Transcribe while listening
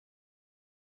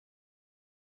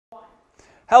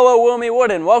Hello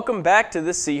Wilmington, and welcome back to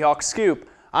the Seahawk Scoop.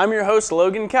 I'm your host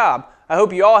Logan Cobb. I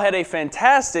hope you all had a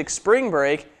fantastic spring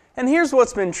break, and here's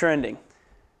what's been trending.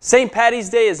 St. Patty's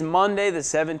Day is Monday the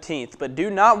 17th, but do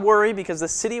not worry because the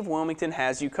city of Wilmington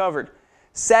has you covered.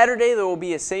 Saturday there will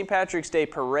be a St. Patrick's Day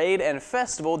parade and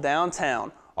festival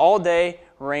downtown, all day,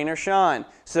 rain or shine.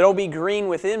 So don't be green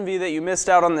with envy that you missed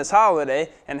out on this holiday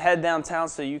and head downtown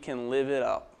so you can live it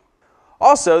up.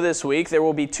 Also this week there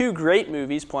will be two great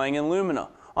movies playing in Lumina.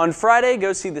 On Friday,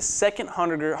 go see the second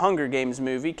Hunger Games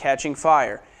movie, Catching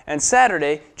Fire. And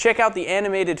Saturday, check out the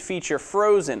animated feature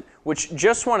Frozen, which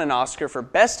just won an Oscar for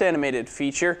Best Animated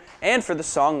Feature and for the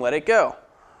song Let It Go.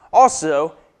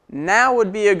 Also, now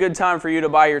would be a good time for you to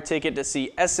buy your ticket to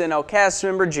see SNL cast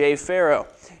member Jay Pharoah.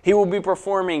 He will be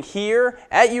performing here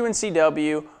at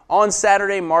UNCW on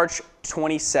Saturday, March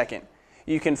 22nd.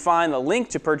 You can find the link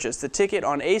to purchase the ticket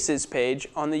on ACE's page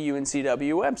on the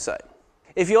UNCW website.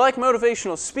 If you like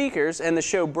motivational speakers and the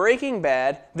show Breaking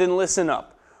Bad, then listen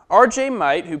up. RJ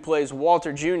Mitte, who plays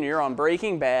Walter Jr. on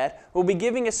Breaking Bad, will be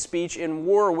giving a speech in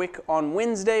Warwick on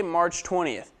Wednesday, March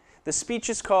 20th. The speech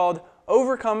is called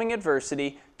Overcoming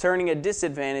Adversity, Turning a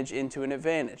Disadvantage into an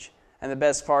Advantage. And the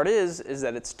best part is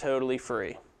that it's totally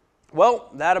free. Well,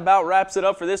 that about wraps it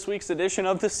up for this week's edition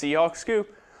of the Seahawk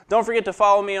Scoop. Don't forget to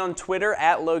follow me on Twitter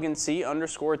at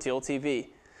 @LoganC_TealTV.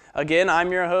 Again,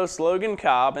 I'm your host, Logan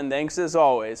Cobb, and thanks as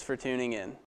always for tuning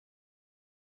in.